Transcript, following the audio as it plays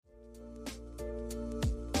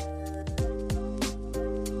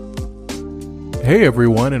Hey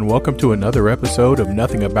everyone, and welcome to another episode of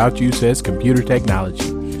Nothing About You Says Computer Technology,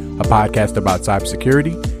 a podcast about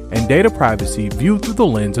cybersecurity and data privacy viewed through the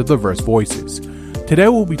lens of diverse voices. Today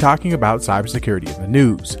we'll be talking about cybersecurity in the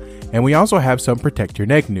news, and we also have some Protect Your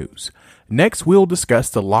Neck news. Next, we'll discuss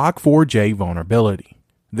the Log4j vulnerability.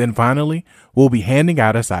 Then finally, we'll be handing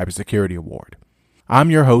out a cybersecurity award. I'm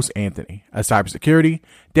your host, Anthony, a cybersecurity,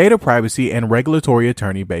 data privacy, and regulatory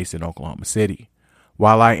attorney based in Oklahoma City.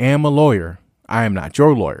 While I am a lawyer, I am not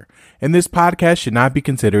your lawyer, and this podcast should not be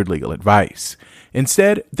considered legal advice.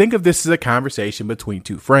 Instead, think of this as a conversation between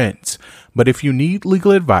two friends. But if you need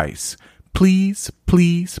legal advice, please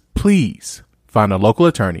find a local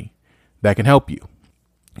attorney that can help you.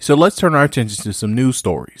 So let's turn our attention to some news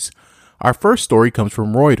stories. Our first story comes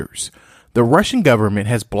from Reuters. The Russian government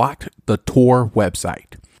has blocked the Tor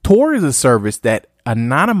website. Tor is a service that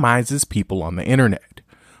anonymizes people on the internet.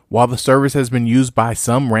 While the service has been used by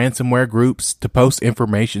some ransomware groups to post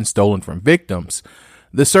information stolen from victims,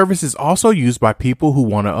 the service is also used by people who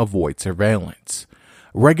want to avoid surveillance.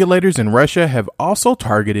 Regulators in Russia have also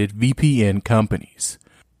targeted VPN companies.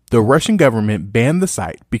 The Russian government banned the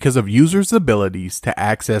site because of users' abilities to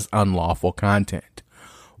access unlawful content.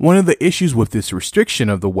 One of the issues with this restriction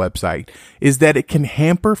of the website is that it can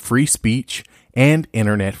hamper free speech and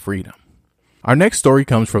internet freedom. Our next story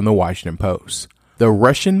comes from the Washington Post. The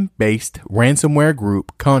Russian-based ransomware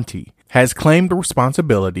group Conti has claimed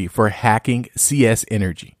responsibility for hacking CS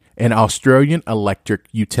Energy, an Australian electric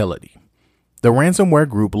utility. The ransomware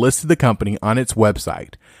group listed the company on its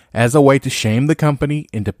website as a way to shame the company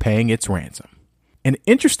into paying its ransom. An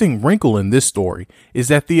interesting wrinkle in this story is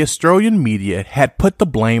that the Australian media had put the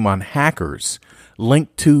blame on hackers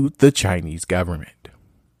linked to the Chinese government.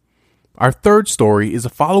 Our third story is a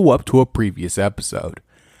follow-up to a previous episode.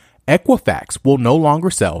 Equifax will no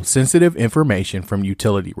longer sell sensitive information from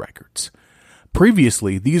utility records.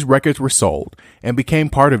 Previously, these records were sold and became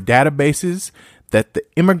part of databases that the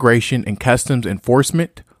Immigration and Customs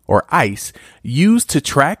Enforcement, or ICE, used to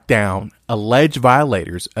track down alleged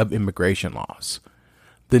violators of immigration laws.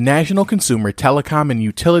 The National Consumer Telecom and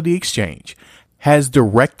Utility Exchange has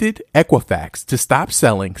directed Equifax to stop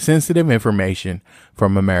selling sensitive information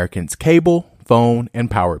from Americans' cable, phone,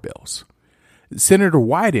 and power bills. Senator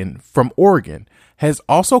Wyden from Oregon has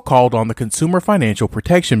also called on the Consumer Financial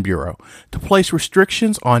Protection Bureau to place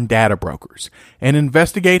restrictions on data brokers and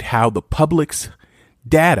investigate how the public's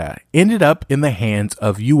data ended up in the hands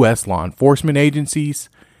of U.S. law enforcement agencies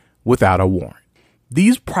without a warrant.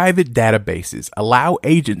 These private databases allow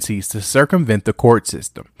agencies to circumvent the court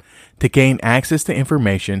system to gain access to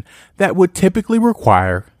information that would typically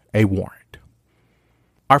require a warrant.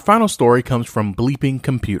 Our final story comes from Bleeping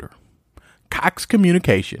Computer. Cox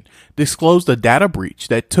Communication disclosed a data breach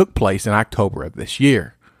that took place in October of this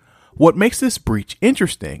year. What makes this breach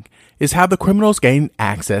interesting is how the criminals gained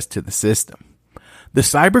access to the system. The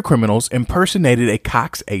cyber criminals impersonated a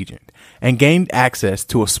Cox agent and gained access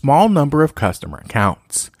to a small number of customer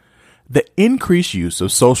accounts. The increased use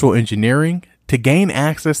of social engineering to gain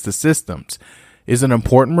access to systems is an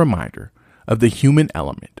important reminder of the human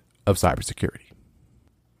element of cybersecurity.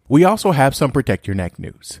 We also have some Protect Your Neck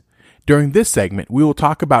news. During this segment, we will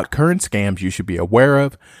talk about current scams you should be aware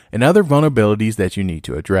of and other vulnerabilities that you need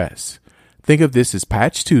to address. Think of this as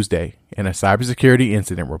Patch Tuesday and a cybersecurity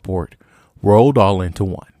incident report rolled all into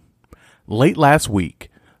one. Late last week,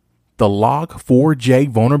 the Log4j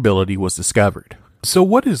vulnerability was discovered. So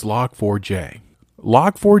what is Log4j?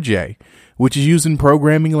 Log4j, which is used in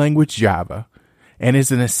programming language Java, and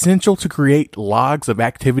is an essential to create logs of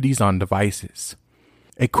activities on devices.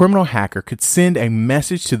 A criminal hacker could send a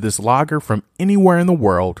message to this logger from anywhere in the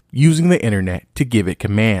world using the internet to give it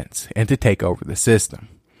commands and to take over the system.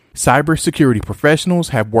 Cybersecurity professionals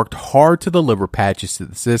have worked hard to deliver patches to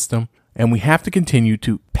the system, and we have to continue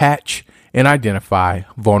to patch and identify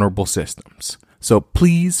vulnerable systems. So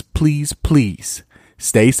please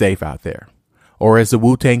stay safe out there. Or as the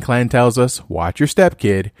Wu-Tang Clan tells us, watch your step,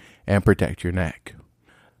 kid, and protect your neck.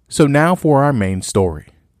 So now for our main story.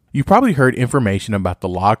 You probably heard information about the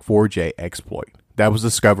Log4j exploit that was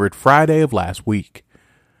discovered Friday of last week.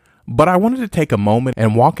 But I wanted to take a moment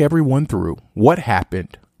and walk everyone through what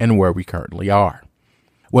happened and where we currently are.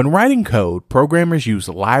 When writing code, programmers use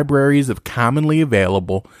libraries of commonly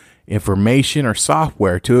available information or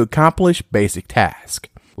software to accomplish basic tasks.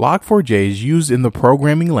 Log4j is used in the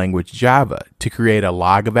programming language Java to create a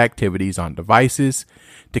log of activities on devices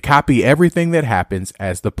to copy everything that happens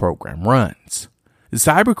as the program runs. The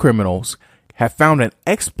cybercriminals have found an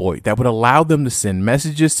exploit that would allow them to send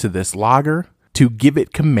messages to this logger to give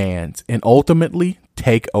it commands and ultimately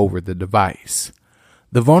take over the device.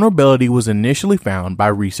 The vulnerability was initially found by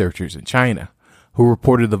researchers in China, who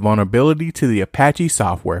reported the vulnerability to the Apache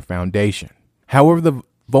Software Foundation. However, the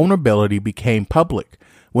vulnerability became public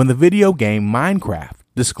when the video game Minecraft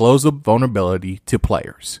disclosed the vulnerability to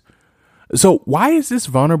players. So why is this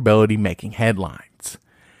vulnerability making headlines?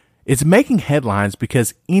 It's making headlines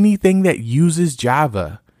because anything that uses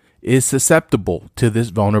Java is susceptible to this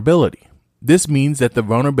vulnerability. This means that the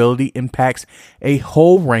vulnerability impacts a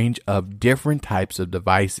whole range of different types of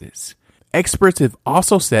devices. Experts have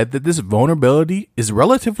also said that this vulnerability is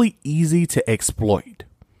relatively easy to exploit.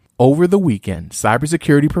 Over the weekend,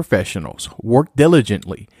 cybersecurity professionals worked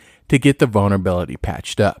diligently to get the vulnerability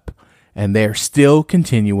patched up, and they're still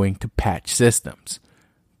continuing to patch systems.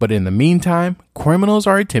 But in the meantime, criminals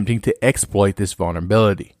are attempting to exploit this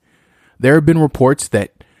vulnerability. There have been reports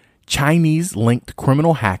that Chinese-linked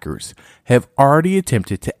criminal hackers have already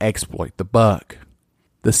attempted to exploit the bug.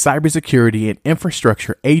 The Cybersecurity and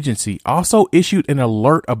Infrastructure Agency also issued an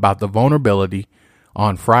alert about the vulnerability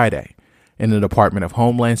on Friday, and the Department of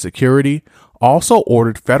Homeland Security also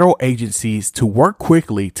ordered federal agencies to work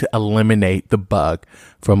quickly to eliminate the bug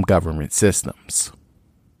from government systems.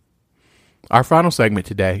 Our final segment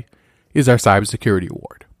today is our Cybersecurity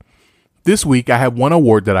Award. This week, I have one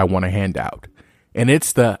award that I want to hand out, and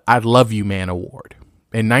it's the I Love You Man Award.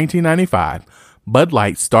 In 1995, Bud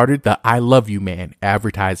Light started the I Love You Man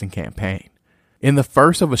advertising campaign. In the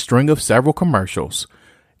first of a string of several commercials,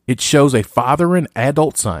 it shows a father and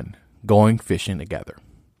adult son going fishing together.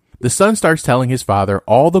 The son starts telling his father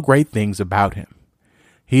all the great things about him.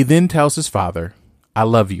 He then tells his father, I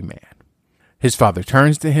love you, man. His father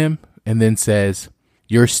turns to him and then says,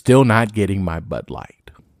 you're still not getting my Bud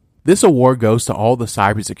Light. This award goes to all the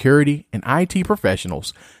cybersecurity and IT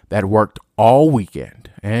professionals that worked all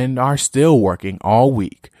weekend and are still working all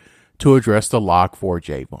week to address the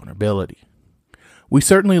Log4j vulnerability. We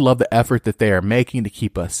certainly love the effort that they are making to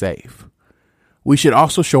keep us safe. We should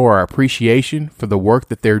also show our appreciation for the work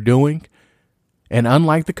that they're doing, and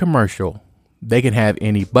unlike the commercial, they can have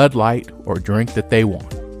any Bud Light or drink that they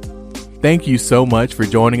want. Thank you so much for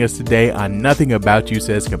joining us today on Nothing About You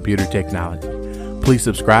Says Computer Technology. Please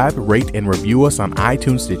subscribe, rate, and review us on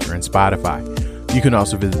iTunes, Stitcher, and Spotify. You can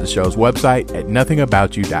also visit the show's website at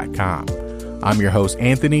nothingaboutYou.com. I'm your host,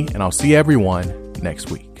 Anthony, and I'll see everyone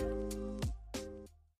next week.